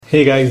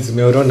Hey guys,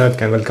 मैं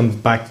Ronak and welcome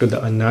back to the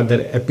another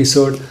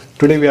episode.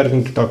 Today we are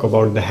going to talk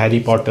about the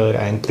Harry Potter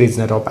and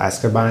Prisoner of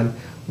Azkaban,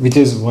 which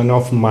is one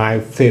of my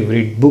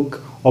favorite book.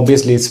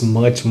 Obviously, it's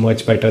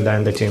much better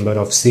than the Chamber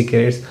of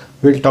Secrets.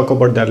 We'll talk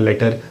about that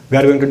later. We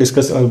are going to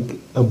discuss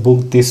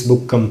this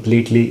book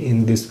completely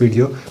in this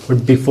video.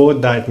 But before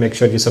that, make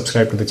sure you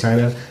subscribe to the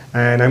channel.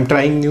 And I'm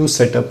trying new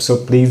setup, so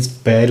please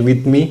bear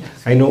with me.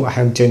 I know I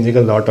am changing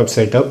a lot of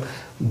setup,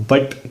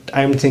 but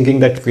I'm thinking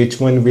that which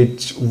one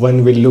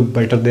will look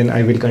better, then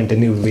I will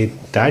continue with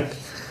that.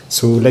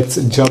 So let's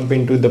jump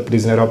into the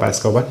Prisoner of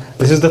Azkaban.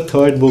 This is the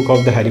third book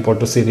of the Harry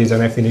Potter series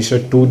and I finished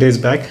it 2 days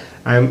back.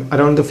 I'm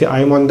on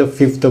the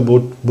fifth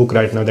book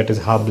right now, that is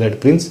Half-Blood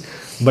Prince.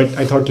 But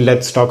I thought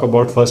let's talk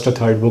about first or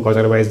third book,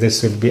 otherwise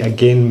this will be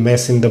again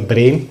mess in the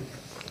brain.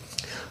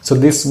 So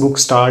this book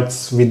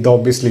starts with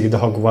obviously the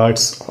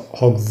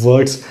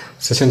Hogwarts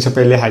session से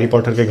पहले Harry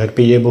Potter के घर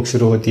पे ये book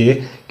शुरू होती है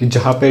कि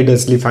जहाँ पे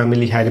डर्सली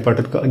फैमिली हैरी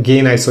पॉटर को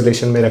अगेन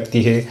आइसोलेशन में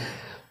रखती है,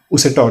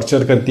 उसे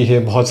टॉर्चर करती है,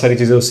 बहुत सारी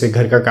चीज़ें उससे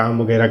घर का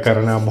काम वगैरह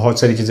करना, बहुत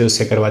सारी चीज़ें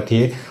उससे करवाती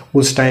है.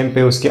 उस टाइम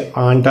पे उसके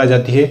आंट आ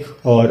जाती है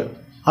और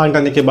आंट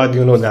आने के बाद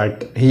you know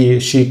that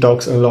she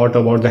talks a lot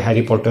about the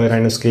Harry Potter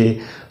and उसके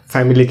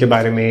फैमिली के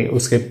बारे में,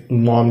 उसके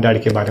मॉम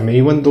डैड के बारे में.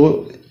 Even though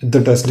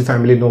the Dursley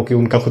family no कि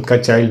उनका खुद का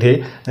चाइल्ड है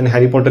and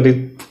Harry Potter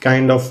is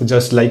kind of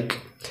just like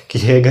कि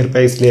है घर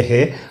पे इसलिए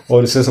है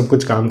और उससे सब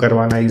कुछ काम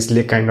करवाना है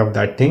इसलिए kind of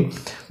that thing.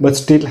 But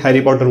still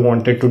Harry Potter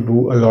wanted to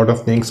do a lot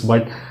of things,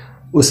 but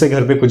उसे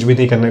घर पे कुछ भी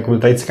नहीं करने को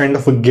मिलता. It's kind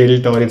of a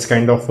guilt और it's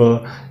kind of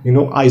you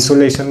know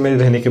isolation में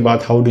रहने के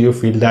बाद how do you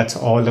feel. That's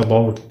all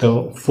about the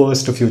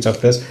first few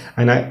chapters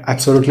and I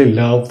absolutely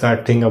love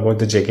that thing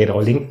about the J.K.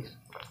 Rowling.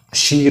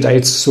 She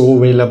writes so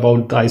well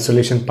about the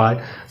isolation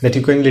part that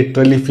you can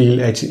literally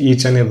feel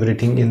each and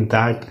everything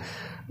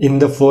in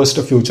the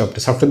first few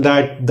chapters. After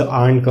that, the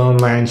aunt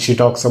come and she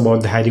talks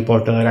about the Harry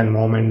Potter and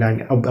mom and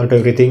dad about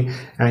everything,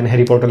 and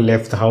Harry Potter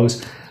left the house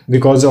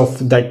because of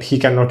that he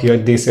cannot hear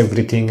this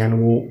everything and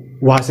वो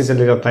वहाँ से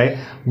चले जाता है.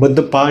 But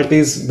the part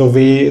is the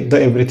way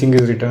the everything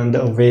is written,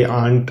 the way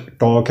aunt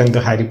talk and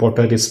the Harry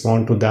Potter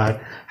respond to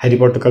that,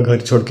 Harry Potter का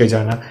घर छोड़ के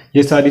जाना,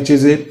 ये सारी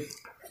चीज़ें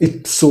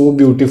इट्स सो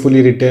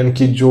ब्यूटिफुली रिटर्न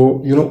कि जो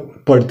यू नो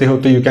पढ़ते हो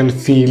तो you can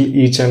feel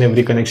each and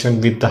every connection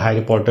with the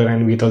Harry Potter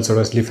and with also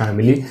Dursley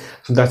family.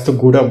 So that's the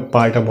good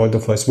part about the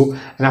first book.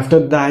 And after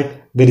that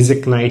there is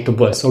a Knight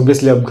Bus.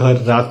 Obviously अब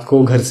रात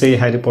को घर से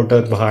Harry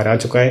Potter बाहर आ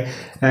चुका है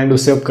and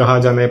उससे अब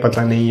कहाँ जाना है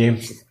पता नहीं है.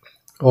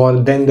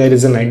 और then there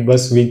is a Knight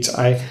Bus which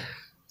I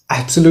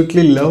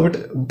absolutely loved,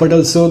 but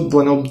also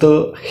one of the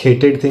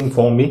hated thing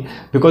for me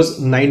because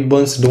night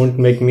bus don't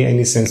make me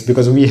any sense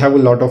because we have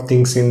a lot of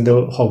things in the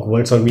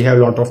Hogwarts or we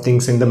have a lot of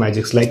things in the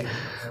magics like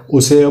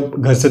उसे अब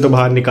घर से तो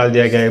बाहर निकाल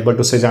दिया गया है बट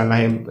उसे जाना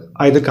है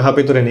आइधर कहाँ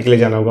पे तो रहने के लिए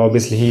जाना होगा.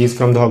 Obviously he is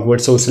from the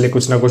Hogwarts so उसके लिए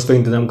कुछ ना कुछ तो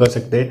इंतजाम कर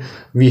सकते हैं.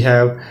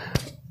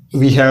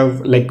 we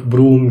have like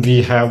broom,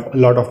 we have a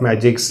lot of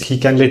magics, he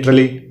can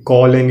literally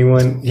call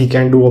anyone, he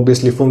can do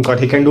obviously phone call,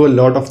 he can do a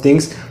lot of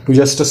things to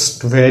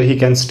just where he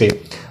can stay.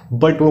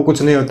 But वो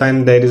कुछ नहीं होता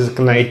and there is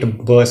Knight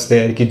Bus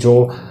there कि जो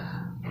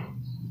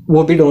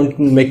वो भी don't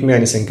make me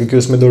anything क्योंकि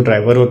उसमें 2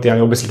 ड्राइवर होते हैं.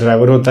 ऑब्वियसली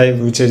ड्राइवर होता है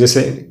विच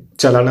जैसे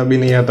चलाना भी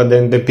नहीं आता.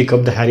 Then they pick up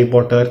the Harry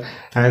Potter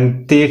and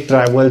they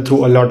travel through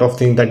a lot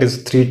of thing. That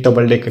is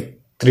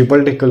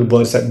triple decker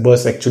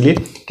bus actually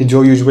कि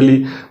जो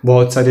यूजुअली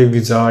बहुत सारे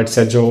विजार्ड्स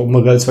या जो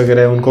मगल्स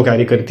वगैरह है उनको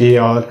कैरी करती है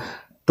और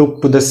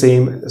took to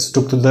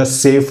the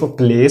safe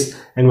place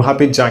and वहाँ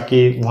पे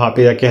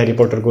जाके हैरी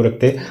पॉटर को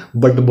रखते.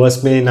 बट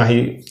बस में ना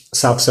ही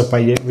साफ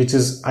सफाई है which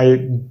is I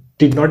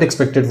did not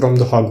expected from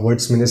the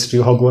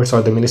Hogwarts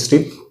और द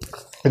मिनिस्ट्री.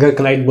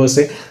 अगर नाइट बस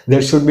है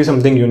there should be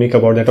something unique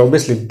about that.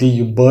 Obviously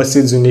the bus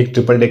is unique,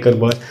 triple decker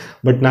bus,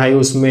 but ना ही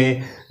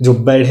उसमें जो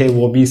बेड है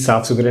वो भी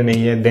साफ सुथरे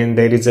नहीं है. देन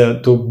देर इज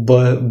तो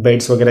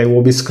बेड्स वगैरह है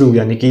वो भी स्क्रू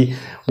यानी कि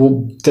वो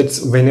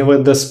that's whenever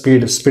the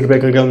speed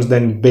breaker comes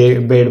then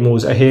bed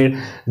moves ahead,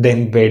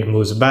 then bed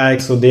moves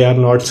back, so they are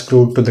not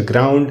screwed to the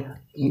ground,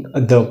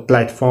 the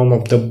platform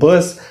of the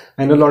bus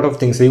and a lot of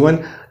things. Even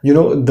you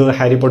know the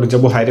Harry Potter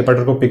जब वो Harry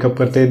Potter को pickup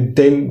करते हैं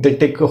then they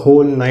take a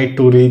whole night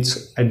to reach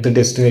at the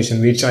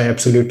destination which I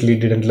absolutely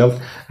didn't love.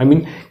 I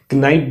mean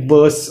night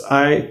bus,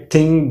 I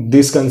think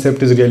this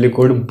concept is really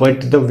good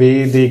but the way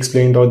they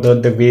explained or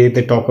the way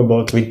they talk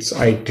about which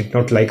I did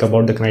not like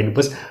about the night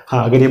bus.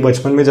 हाँ अगर ये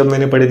बचपन में जब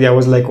मैंने पढ़ी थी I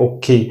was like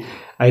okay,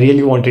 I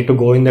really wanted to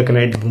go in the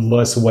night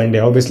bus one day.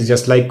 Obviously,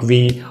 just like we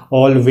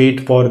all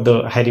wait for the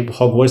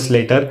Hogwarts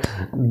later,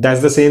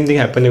 that's the same thing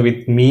happened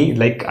with me.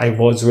 Like I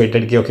was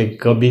waited कि okay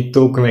कभी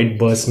तो night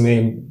bus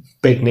में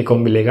बैठने को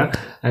मिलेगा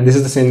and this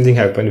is the same thing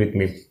happened with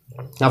me.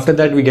 After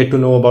that we get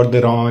to know about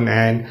the Ron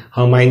and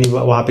Hermione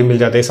वहाँ पे मिल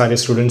जाते हैं, सारे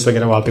students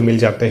वगैरह वहाँ पे मिल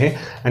जाते हैं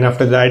and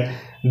after that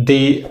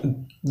they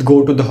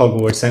go to the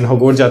Hogwarts and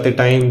Hogwarts जाते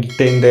time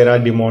then there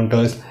are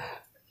Dementors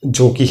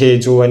जो कि है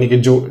जो यानी कि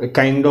जो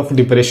काइंड ऑफ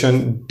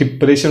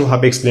डिप्रेशन वहाँ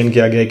पे एक्सप्लेन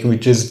किया गया है कि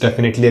which is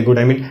definitely a good.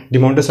 I mean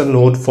dementors are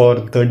not for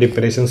the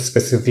depression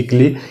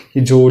specifically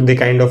कि जो they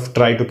kind of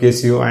try to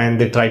kiss you and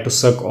they try to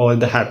suck all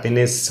the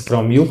happiness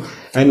from you.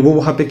 एंड वो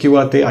वहाँ पे क्यों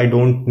आते I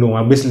don't know.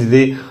 Obviously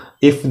they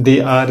if they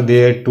are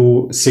there to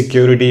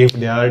security, if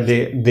they are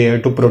there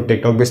to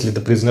protect, obviously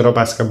the prisoner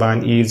of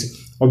Azkaban is,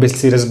 obviously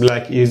Sirius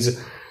Black is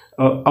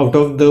out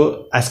of the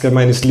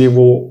Azkaban, इसलिए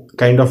वो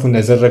kind of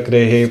नज़र रख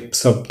रहे हैं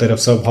सब तरफ,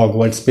 सब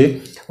Hogwarts पे।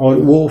 और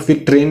वो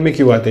फिर ट्रेन में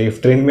क्यों आते हैं,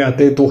 ट्रेन में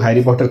आते तो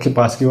हैरी पॉटर के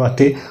पास क्यों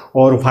आते,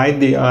 और why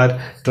they are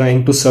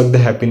trying to suck the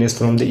happiness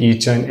from the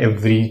each and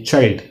every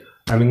child.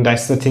 I mean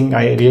that's the thing,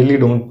 I really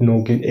don't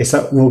know कि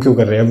ऐसा वो क्यों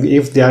कर रहे हैं।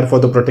 If they are for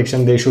the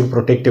protection, they should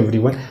protect every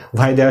one,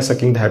 why they are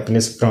sucking the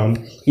happiness from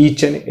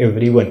each and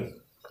every one.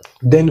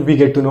 Then we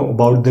get to know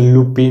about the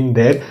Lupin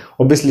there,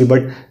 obviously,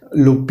 but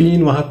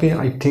Lupin वहाँ पे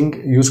I think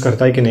use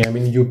करता है कि नहीं। I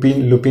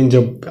mean Lupin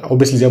जब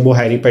obviously जब वो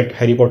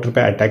Harry Potter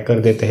पे अटैक कर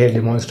देते हैं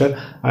डेमॉन्स्टर,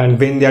 and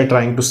when they are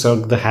trying to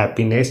serve the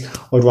happiness,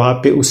 और वहाँ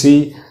पे उसी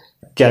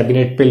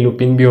कैबिनेट पे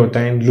लुपिन भी होता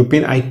है।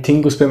 लुपिन आई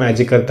थिंक उस पर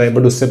मैजिक करता है,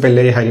 बट उससे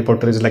पहले Harry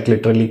Potter is like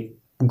literally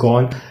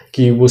gone,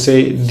 कि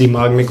उसे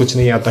दिमाग में कुछ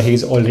नहीं आता, he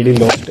is already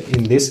lost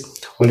in this,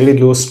 already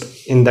lost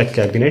in that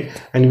cabinet.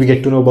 And we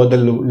get to know about the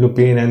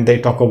Lupin, and they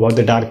talk about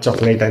the dark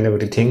chocolate and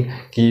everything,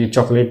 ki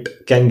chocolate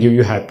can give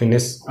you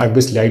happiness.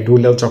 Obviously I do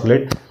love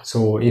chocolate,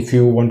 so if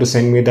you want to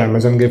send me the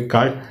Amazon gift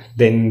card,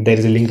 then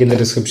there is a link in the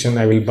description.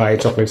 I will buy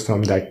chocolates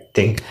from that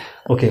thing.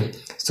 Okay,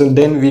 so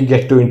then we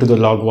get to into the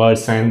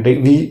Hogwarts, and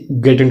we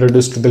get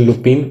introduced to the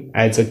Lupin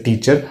as a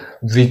teacher,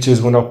 which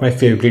is one of my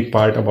favorite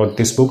part about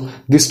this book.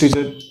 This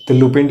teacher,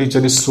 the Lupin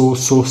teacher, is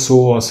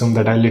so awesome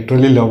that I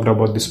literally loved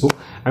about this book.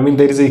 I mean,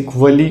 there is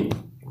equally,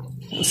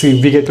 see,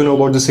 we get to know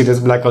about the Sirius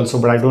Black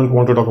also, but I don't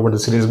want to talk about the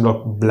Sirius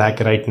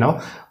Black right now,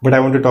 but I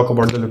want to talk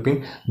about the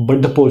Lupin.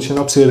 But the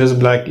portion of Sirius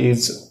Black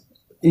is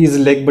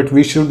like, but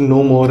we should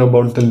know more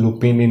about the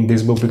Lupin in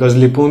this book, because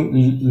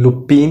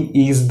Lupin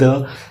is the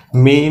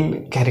main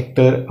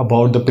character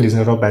about the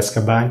prisoner of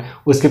Azkaban.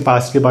 उसके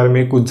past के बारे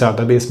में कुछ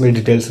ज़्यादा भी इसमें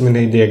details में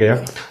नहीं दिया गया,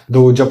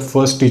 दो जब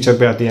फर्स्ट टीचर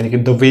पे आती है, यानी कि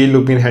the way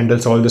Lupin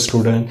handles all the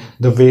student,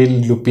 the way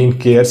Lupin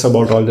cares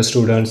about all the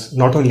students,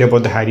 not only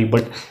about the Harry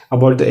but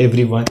about the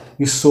every one,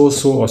 is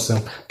so awesome.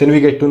 Then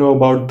we get to know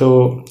about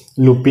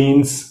the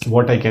लुपिन्स,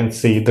 what I can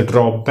say, the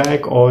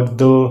drawback और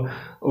the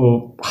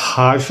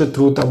harsh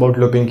truth about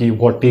Lupin, ki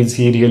what is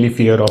he really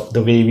fear of,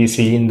 the way we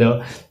see in the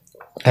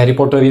Harry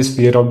Potter is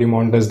fear of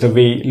Demontis, the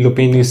way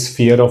Lupin is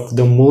fear of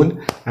the moon,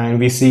 and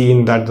we see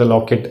in that the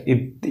locket,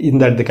 in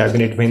that the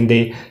cabinet, when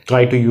they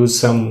try to use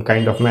some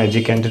kind of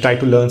magic and they try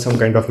to learn some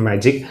kind of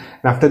magic.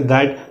 And after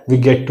that we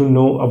get to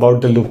know about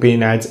the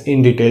Lupin as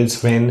in details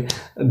when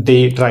he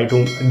try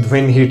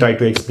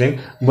to explain.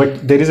 But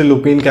there is a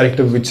Lupin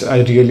character which I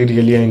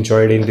really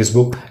enjoyed in this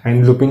book,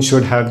 and Lupin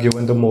should have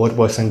given the more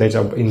percentage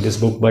of in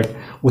this book, but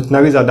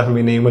उतना भी ज़्यादा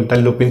हमें नहीं मिलता।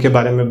 Lupin के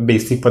बारे में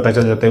basic पता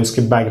चल जाता है,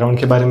 उसके बैकग्राउंड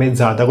के बारे में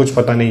ज़्यादा कुछ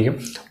पता नहीं है,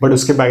 बट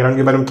उसके बैकग्राउंड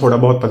के बारे में थोड़ा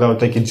बहुत पता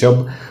होता है कि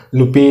जब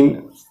लुपिन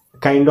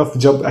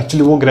जब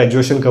एक्चुअली वो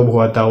ग्रेजुएशन कब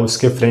हुआ था,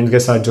 उसके फ्रेंड्स के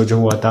साथ जो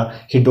हुआ था,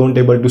 ही don't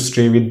able to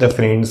stay with the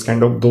friends,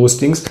 kind of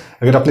those things.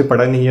 अगर आपने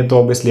पढ़ा नहीं है तो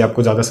ऑब्वियसली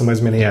आपको ज़्यादा समझ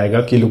में नहीं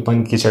आएगा कि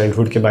लुपिन की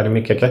चाइल्डहुड के बारे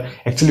में क्या क्या।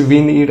 Actually we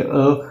need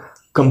a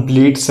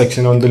complete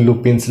section on the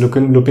लुपिन्स।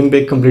 Lupin पे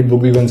एक कंप्लीट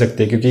बुक भी बन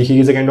सकती है, क्योंकि he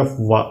is a kind of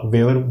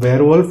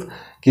werewolf,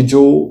 कि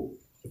जो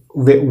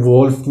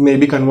वोल्फ में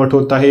भी कन्वर्ट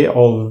होता है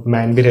और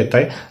मैन भी रहता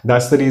है।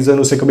 दैट्स द रीजन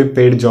उसे कभी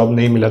पेड जॉब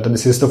नहीं मिला था।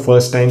 This is the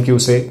first time कि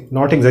उसे,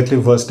 not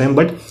exactly first time,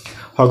 but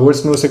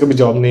Hogwarts में उसे कभी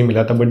जॉब नहीं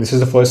मिला था, but this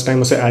is the first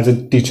time उसे एज ए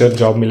टीचर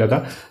जॉब मिला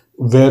था।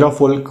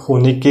 वेयरवुल्फ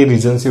होने के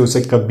रीजन से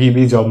उसे कभी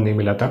भी जॉब नहीं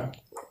मिला था,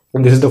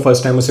 this is the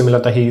first time उसे मिला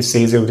था। he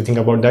says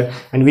everything about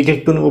that, and we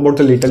get to know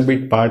about a little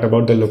bit part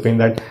about the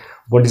Lupin, that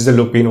what is the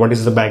Lupin, what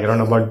is the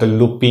background about the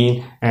Lupin,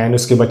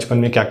 and उसके बचपन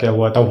में क्या क्या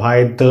हुआ था, why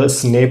the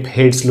Snape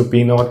hates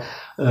Lupin, और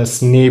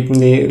Snape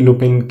ने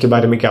Lupin के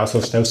बारे में क्या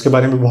सोचता है, उसके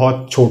बारे में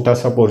बहुत छोटा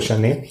सा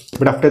पोर्शन है।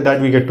 But after that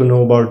we get to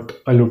know about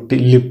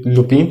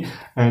Lupin,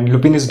 and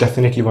Lupin is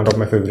definitely one of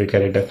my favourite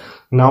character.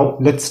 Now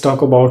let's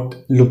talk about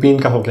Lupin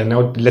का हो गया,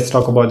 now let's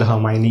talk about the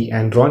Hermione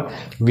and Ron,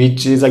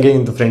 which is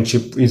again the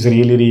friendship is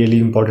really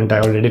important.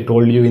 I already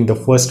told you in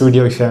the first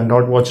video, if you have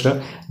not watched it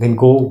then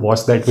go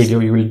watch that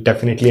video, you will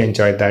definitely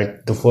enjoy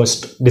that, the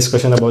first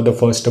discussion about the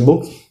first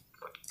book.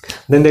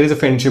 Then there is a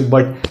friendship,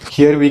 but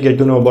here we get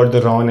to know about the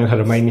Ron and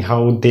Hermione, how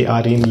they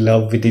are in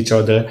love with each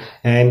other,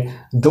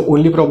 and the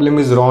only problem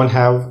is Ron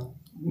have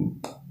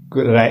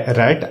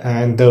rat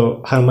and the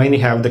Hermione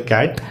have the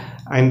cat,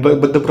 and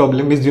but the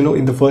problem is, you know,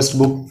 in the first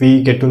book we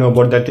get to know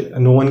about that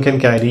no one can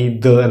carry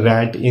the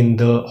rat in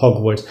the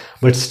Hogwarts,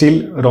 but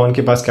still Ron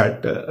के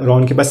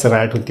पास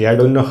rat होती है.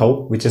 I don't know how,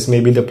 which is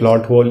maybe the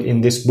plot hole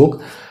in this book,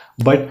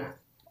 but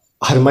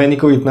Hermione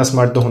को इतना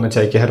smart तो होना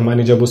चाहिए कि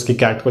Hermione जब उसकी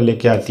कैट को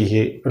लेके आती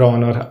है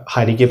रॉन और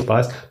हैरी के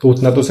पास, तो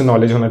उतना तो उसे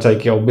नॉलेज होना चाहिए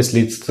कि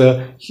obviously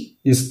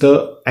it's the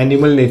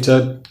animal nature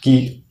की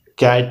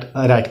कैट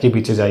रैट के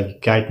पीछे जाएगी,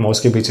 कैट माउस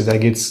के पीछे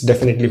जाएगी, इट्स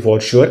डेफिनेटली फॉर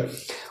श्योर,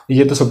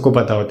 ये तो सबको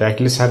पता होता है.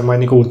 एटलीस्ट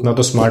हरमाइनी को उतना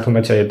तो स्मार्ट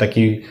होना चाहिए था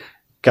कि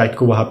कैट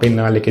को वहाँ पे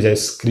ना लेके जाए,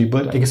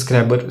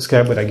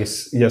 स्क्रैबर आई गेस,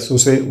 यस,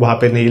 उसे वहाँ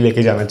पे नहीं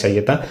लेके जाना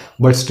चाहिए था,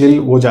 बट स्टिल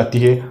वो जाती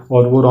है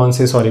और वो रॉन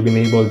से सॉरी भी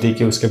नहीं बोलती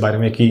कि उसके बारे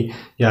में कि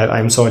यार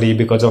I am sorry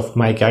because of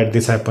my cat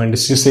this happened.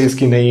 She says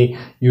कि नहीं,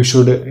 you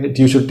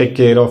should take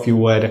care of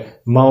your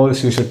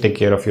mouse, you should take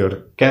care of your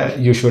cat,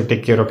 you should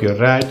take care of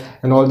your rat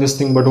and all this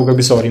thing, but वो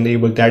कभी sorry नहीं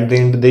बोलते। At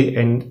the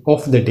end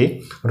of the day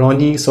Ron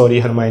he sorry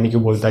Hermione को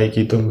बोलता है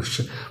कि तुम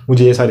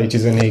मुझे ये सारी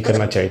चीज़ें नहीं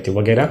करना चाहिए थी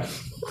वगैरह।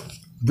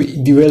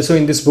 We also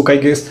in this book, I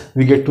guess,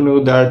 we get to know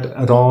that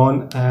Ron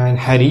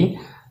and Harry,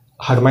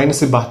 Hermione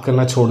से बात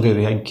करना छोड़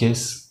देते हैं. I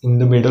guess in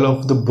the middle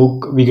of the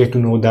book we get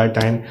to know that,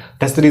 and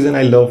that's the reason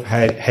I love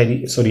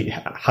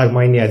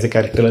Hermione as a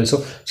character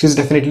also. She's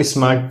definitely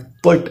smart,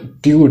 but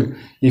dude,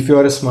 if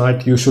you are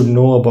smart, you should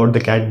know about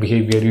the cat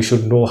behavior. You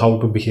should know how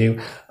to behave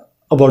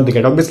about the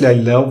cat. Obviously, I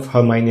love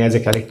Hermione as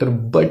a character,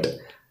 but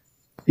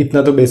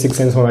इतना तो basic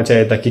sense होना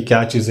चाहिए था कि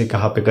क्या चीज़ें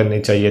कहाँ पे करनी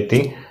चाहिए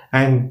थी.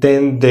 And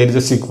then there is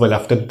a sequel.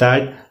 After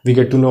that, we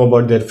get to know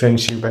about their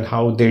friendship and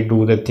how they do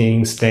the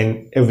things, then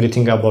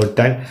everything about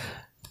that.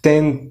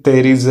 Then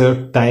there is a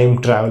time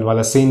travel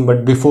wala scene,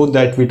 but before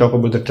that we talk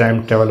about the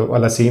time travel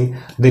wala scene.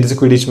 There is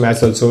a Quidditch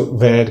match also,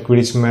 where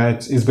Quidditch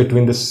match is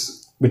between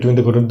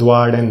the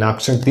Gurudwara and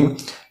Nakshati,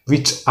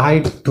 which I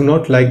do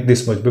not like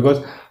this much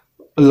because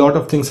a lot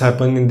of things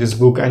happen in this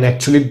book, and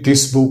actually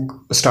this book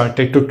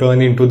started to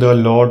turn into a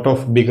lot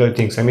of bigger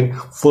things. I mean,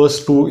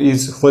 first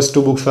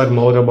two books are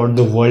more about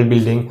the world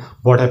building,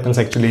 what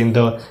happens actually in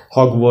the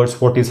Hogwarts,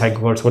 what is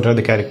Hogwarts, what are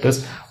the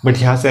characters, but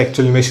यहाँ से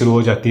actually में शुरू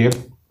हो जाती है.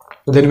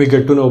 Then we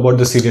get to know about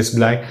the Sirius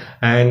Black,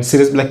 and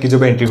Sirius Black की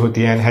जब entry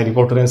होती है, and Harry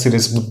Potter and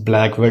Sirius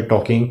Black were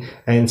talking,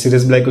 and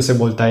Sirius Black उसे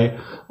बोलता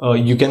है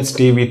you can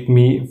stay with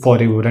me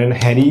forever, and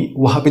Harry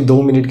वहाँ पे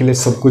 2 minute के लिए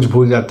सब कुछ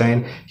भूल जाता है,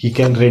 and he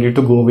can ready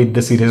to go with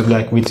the Sirius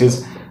Black, which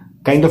is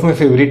kind of my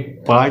favourite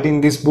part in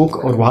this book.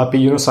 और वहाँ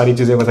पे सारी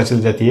चीज़ें पता चल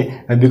जाती है,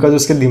 एंड बिकॉज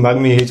उसके दिमाग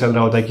में यही चल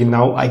रहा होता है कि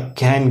now I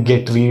can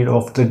get rid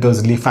of the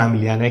Dursley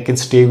family and I can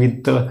stay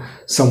with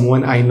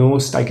someone I know,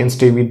 I can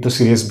stay with the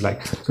Sirius Black.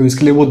 तो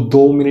इसके लिए वो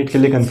 2 मिनट के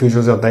लिए कन्फ्यूज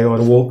हो जाता है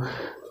और वो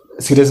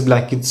सीरियस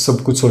ब्लैक की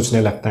सब कुछ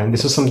सोचने लगता है.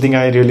 This is something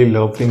I really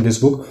love in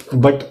this book,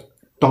 but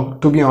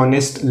to be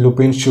honest,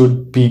 Lupin should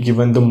be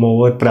given the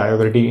more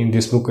priority in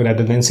this book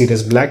rather than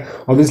Sirius Black.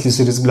 Obviously,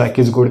 Sirius Black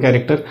is a good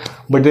character,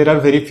 but there are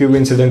very few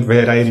incidents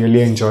where I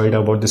really enjoyed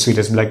about the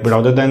Sirius Black. But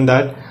other than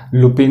that,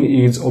 Lupin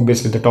is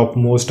obviously the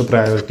topmost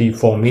priority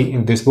for me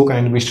in this book,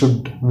 and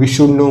we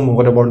should know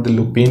more about the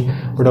Lupin.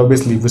 But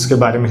obviously,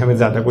 उसके बारे में हमें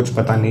ज़्यादा कुछ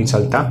पता नहीं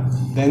चलता.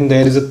 Then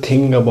there is a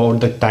thing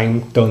about the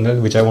time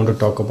tunnel which I want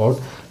to talk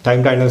about.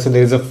 Time tunnel से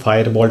there is a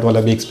fire bolt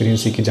वाला भी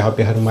एक्सपीरियंस है कि जहाँ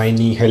पे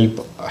Hermione help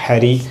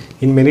Harry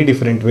in many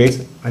different ways,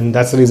 and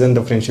that's the reason the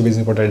friendship is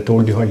important, I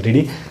told you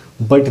already.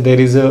 But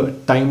there is a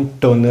time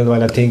tunnel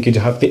वाला thing कि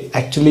जहाँ पे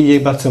एक्चुअली ये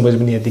बात समझ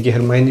में नहीं आती कि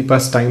हरमाइनी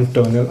पास टाइम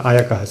टर्नल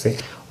आया कहाँ से,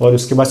 और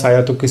उसके पास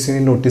आया तो किसी ने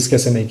नोटिस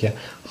कैसे नहीं किया.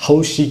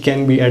 How she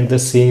can be at the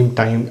same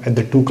time at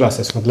the 2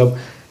 classes. मतलब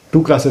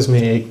 2 क्लासेस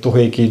में एक तो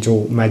है कि जो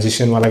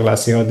मैजिशियन वाला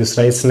क्लास है और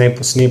दूसरा है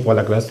स्नेप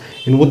वाला क्लास,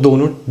 इन वो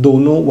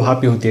दोनों वहाँ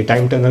पे होती है.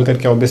 टाइम टनल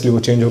करके ऑब्वियसली वो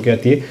चेंज होकर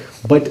आती है,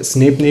 बट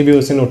स्नेप ने भी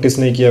उसे नोटिस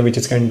नहीं किया, which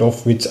is kind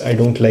of which I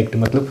don't like.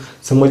 मतलब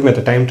समझ में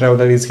आता time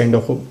traveller is kind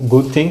of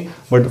good thing,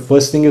 but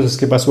first thing is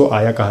उसके पास वो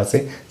आया कहाँ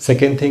से.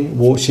 सेकेंड थिंग,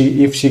 वो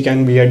if she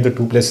can be at the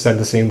 2 places eight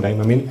the same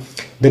time. I mean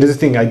there is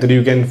a thing, either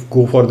you can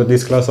go for the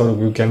this class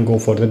और you can go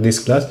for the this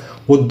class.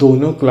 वो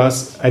दोनों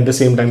class eight the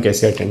same time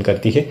कैसे attend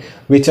करती है,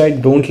 विच I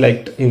don't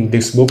like in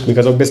this book,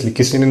 because obviously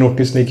किसी ने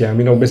notice नहीं किया. I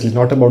mean obviously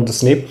not about the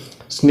Snape.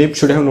 Snape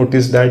should have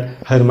noticed that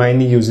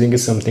Hermione using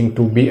is something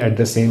to be at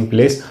the same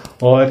place,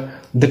 or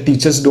the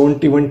teachers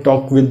don't even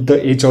talk with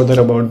each other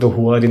about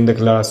who are in the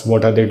class,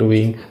 what are they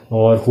doing,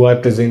 or who are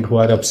present, who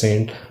are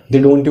absent.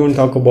 They don't even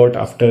talk about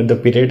after the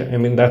period.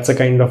 I mean, that's a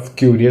kind of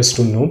curious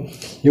to know.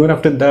 Even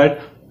after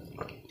that,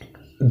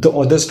 the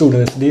other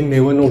students, they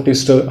never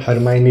noticed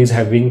Hermione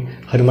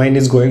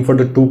is going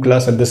for the 2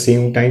 class at the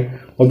same time.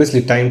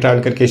 Obviously, time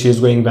travel karke she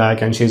is going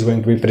back and she is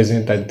going to be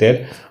present at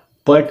there.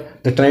 But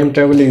the time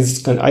travel is,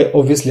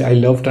 I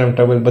love time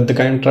travel, but the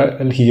time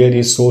travel here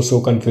is so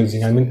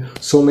confusing. I mean,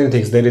 so many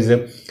things. There is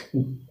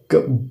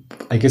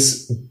I guess,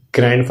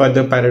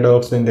 grandfather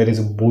paradox, then there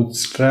is a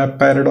bootstrap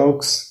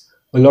paradox.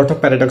 A lot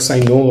of paradox I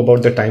know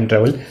about the time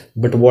travel,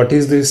 but what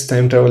is this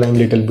time travel? I'm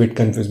little bit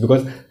confused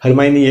because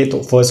Hermione ये तो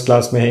first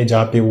class में है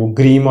जहाँ पे वो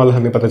grim वाला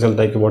हमें पता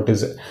चलता है कि what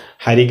is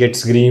Harry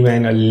gets Grim,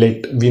 and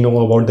we know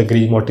about the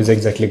Grim, what is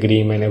exactly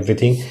Grim and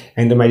everything,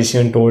 and the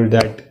magician told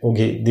that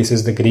okay, this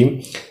is the Grim,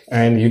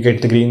 and you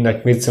get the Grim,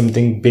 that means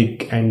something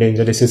big and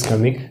dangerous is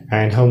coming,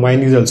 and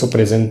Hermione is also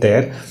present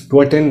there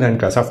to attend that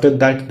class. After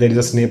that there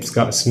is a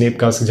Snape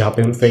class जहाँ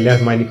पे हम पहले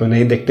Hermione को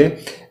नहीं देखते,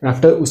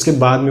 after उसके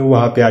बाद में वो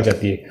वहाँ पे आ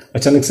जाती है,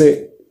 अचानक से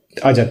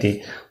आ जाती है.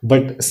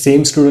 बट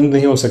सेम स्टूडेंट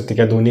नहीं हो सकते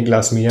क्या दोनों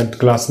क्लास में, या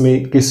क्लास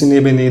में किसी ने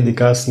भी नहीं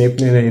दिखा, स्नेप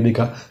ने नहीं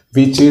दिखा,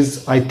 विच is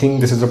I think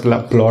this is a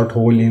plot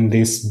whole in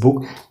this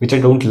book which I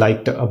don't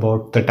like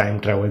about the time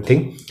travel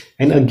thing.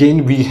 And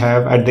again we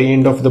have at the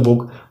end of the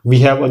book we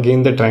have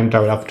again the time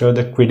travel after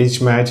the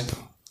Quidditch match.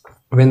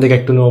 when they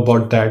get to know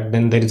about that,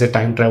 then there is a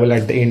time travel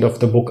at the end of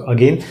the book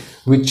again,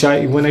 which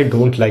I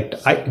don't like.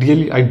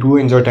 I do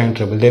enjoy time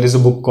travel. There is a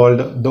book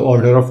called The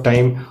Order of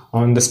Time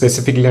on the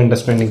specifically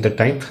understanding the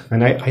time,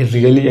 and I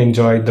really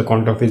enjoy the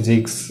quantum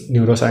physics,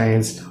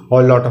 neuroscience, a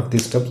lot of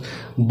this stuff.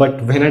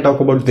 But when I talk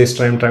about this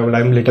time travel,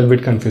 I'm a little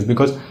bit confused,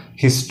 because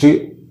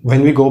history,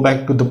 when we go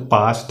back to the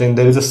past, then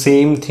there is the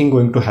same thing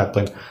going to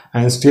happen,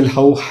 and still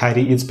how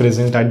Harry is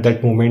present at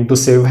that moment to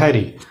save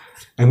Harry.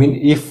 I mean,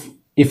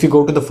 if you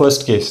go to the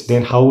first case,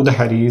 then how the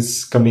Harry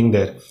is coming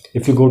there?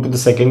 If you go to the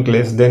second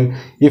case, then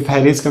if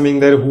Harry is coming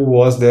there, who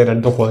was there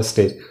at the first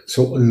stage?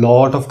 So a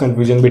lot of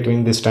confusion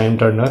between this time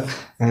turner,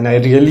 and I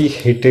really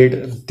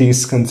hated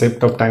this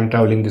concept of time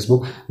travel in this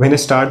book. When I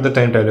start the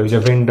time travel,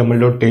 when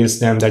Dumbledore tells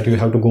them that you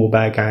have to go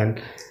back and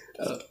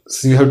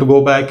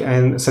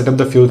set up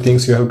the few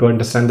things, you have to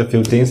understand the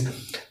few things.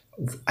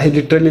 I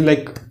literally,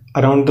 like,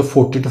 around the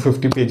 40 to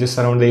 50 pages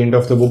around the end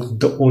of the book,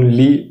 the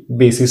only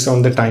basis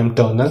on the time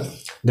turner,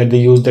 that they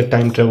use the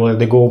time travel,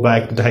 they go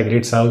back to the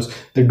Hagrid's house,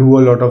 they do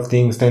a lot of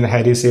things, then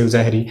Harry saves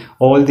Harry.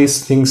 All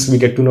these things we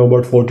get to know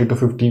about 40 to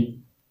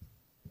 50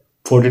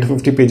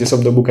 pages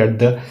of the book at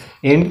the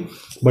end,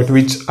 but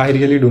which I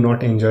really do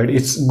not enjoy.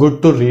 It's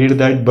good to read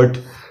that, but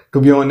to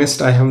be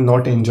honest, I have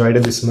not enjoyed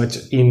it this much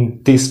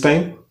in this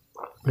time.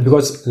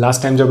 Because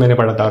last time जब मैंने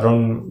पढ़ा था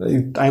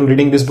around, I'm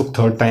reading this book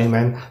third time,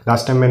 and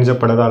last time मैंने जब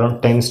पढ़ा था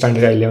around 10th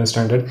standard or 11th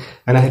standard,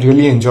 and I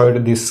really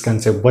enjoyed this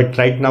concept. But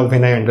right now,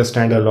 when I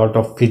understand a lot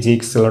of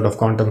physics, a lot of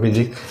quantum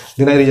physics,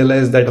 then I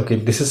realized that okay,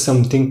 this is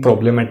something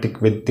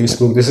problematic with this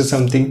book. This is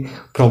something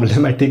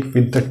problematic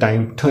with the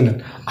time tunnel.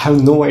 I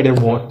have no idea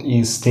what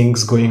is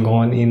things going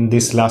on in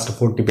this last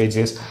 40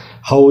 pages.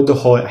 How the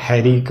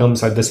Harry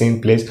comes at the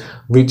same place,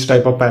 which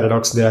type of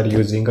paradox they are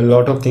using. A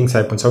lot of things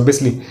happen. So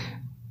obviously,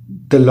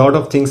 a lot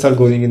of things are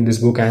going in this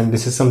book, and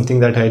this is something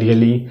that I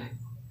really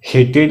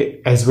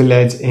hated as well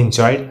as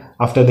enjoyed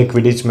after the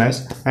Quidditch match.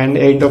 And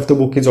end of the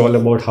book is all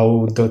about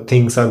how the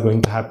things are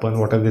going to happen,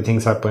 what are the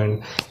things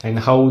happened, and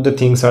how the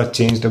things are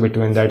changed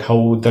between that,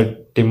 how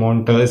the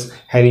Dementors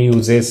Harry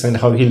uses, and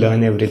how he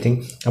learn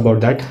everything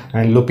about that.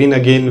 And Lupin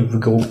again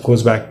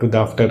goes back to the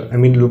after. I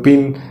mean,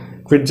 Lupin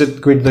quit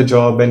the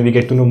job, and we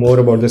get to know more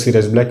about the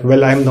Sirius Black.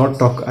 Well, I'm not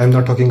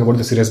talking about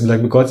the Sirius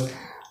Black, because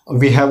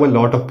we have a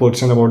lot of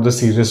portion about the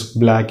Sirius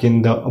Black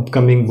in the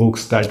upcoming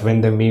books, that when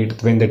they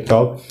meet, when they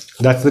talk.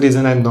 That's the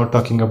reason I'm not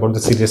talking about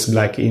the Sirius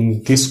Black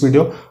in this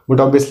video. But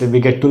obviously we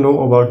get to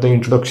know about the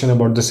introduction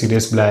about the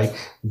Sirius Black,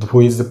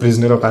 who is the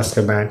prisoner of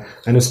Azkaban,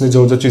 and उसने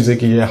जो चीजें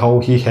की है, how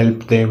he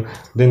helped them.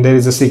 Then there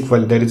is a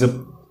sequel. There is a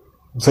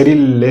very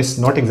less,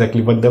 not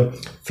exactly, but the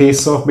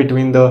face off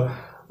between the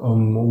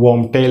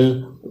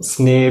Wormtail,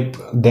 Snape,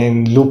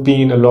 then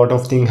Lupin. A lot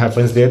of thing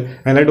happens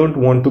there, and I don't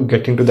want to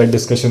get into that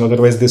discussion,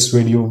 otherwise this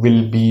video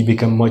will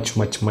become much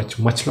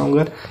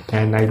longer,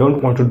 and I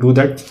don't want to do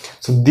that.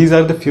 So these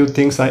are the few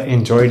things I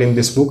enjoyed in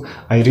this book.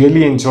 I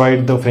really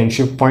enjoyed the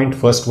friendship point.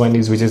 First one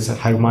is, which is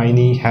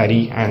Hermione,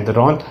 Harry and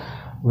Ron,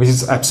 which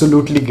is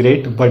absolutely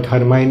great, but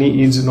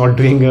Hermione is not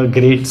doing a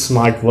great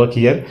smart work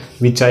here,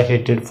 which I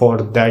hated for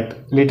that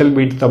little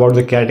bit about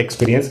the cat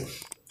experience.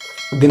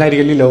 Then I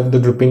really love the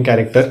Lupin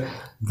character,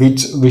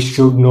 which we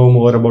should know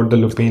more about the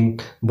Lupin,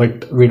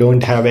 but we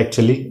don't have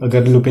actually.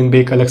 अगर Lupin पे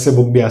एक अलग से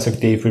book भी आ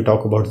सकती है if we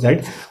talk about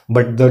that,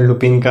 but the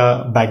Lupin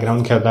का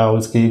background क्या था,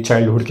 उसकी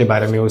childhood के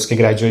बारे में, उसके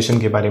graduation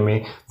के बारे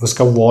में,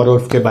 उसका war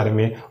orf के बारे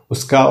में,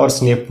 उसका और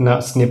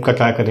Snape का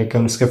क्या करेगा,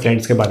 उसके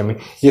friends के बारे में,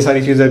 ये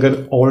सारी चीज़ें अगर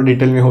और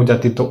detail में हो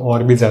जाती तो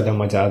और भी ज़्यादा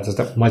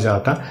मज़ा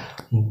आता.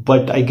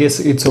 But I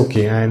guess it's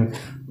okay, and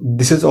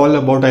this is all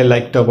about I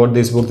liked about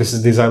this book.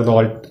 These are the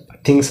all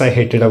things I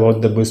hated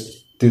about the book.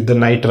 The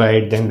night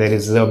ride, then there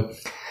is the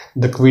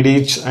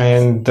Quidditch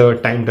and the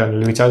time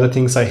tunnel, which are the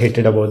things I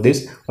hated about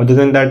this. Other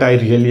than that, I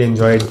really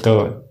enjoyed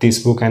this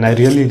book, and I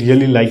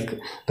really like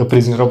the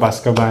Prisoner of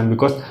Azkaban,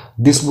 because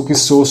this book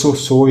is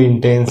so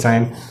intense,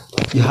 and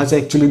यहाँ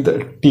से actually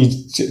the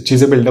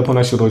चीजें build up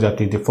होना शुरू हो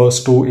जाती थी. The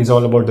first two is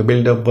all about the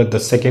build up, but the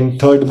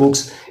third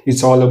books,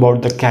 it's all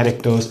about the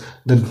characters,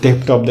 the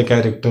depth of the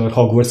character.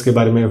 Hogwarts के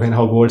बारे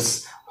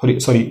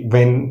में,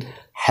 when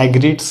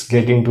Hagrid's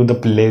get into the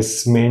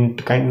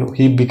placement,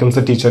 he becomes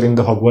a teacher in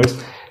the Hogwarts,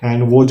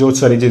 and वो जो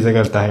सारी चीजें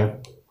करता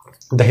है,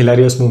 the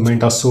hilarious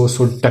moment are so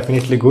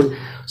definitely good.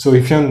 So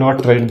if you have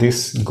not read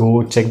this,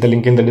 go check the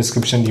link in the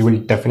description. You will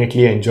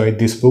definitely enjoy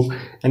this book.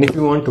 And if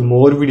you want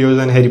more videos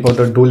on Harry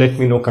Potter, do let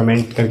me know.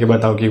 Comment करके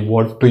बताओ कि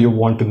what do you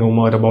want to know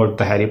more about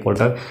the Harry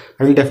Potter.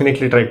 I will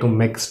definitely try to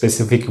make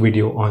specific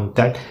video on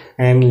that,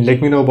 and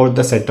let me know about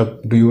the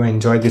setup. Do you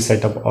enjoy this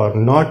setup or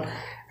not?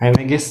 And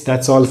I guess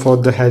that's all for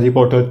the Harry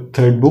Potter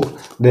third book.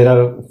 There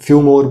are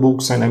few more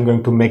books, and I'm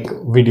going to make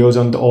videos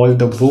on all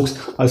the books.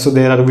 Also,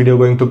 there are video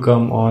going to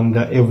come on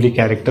the every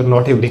character,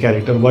 not every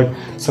character, but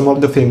some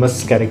of the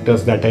famous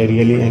characters that I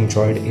really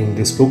enjoyed in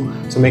this book.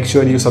 So make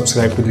sure you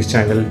subscribe to this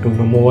channel to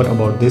know more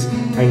about this,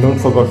 and don't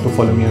forget to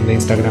follow me on the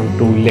Instagram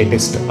to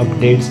latest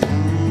updates.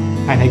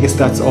 And I guess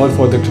that's all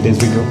for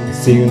today's video.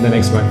 See you in the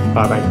next one.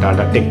 Bye bye,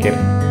 tata, take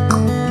care.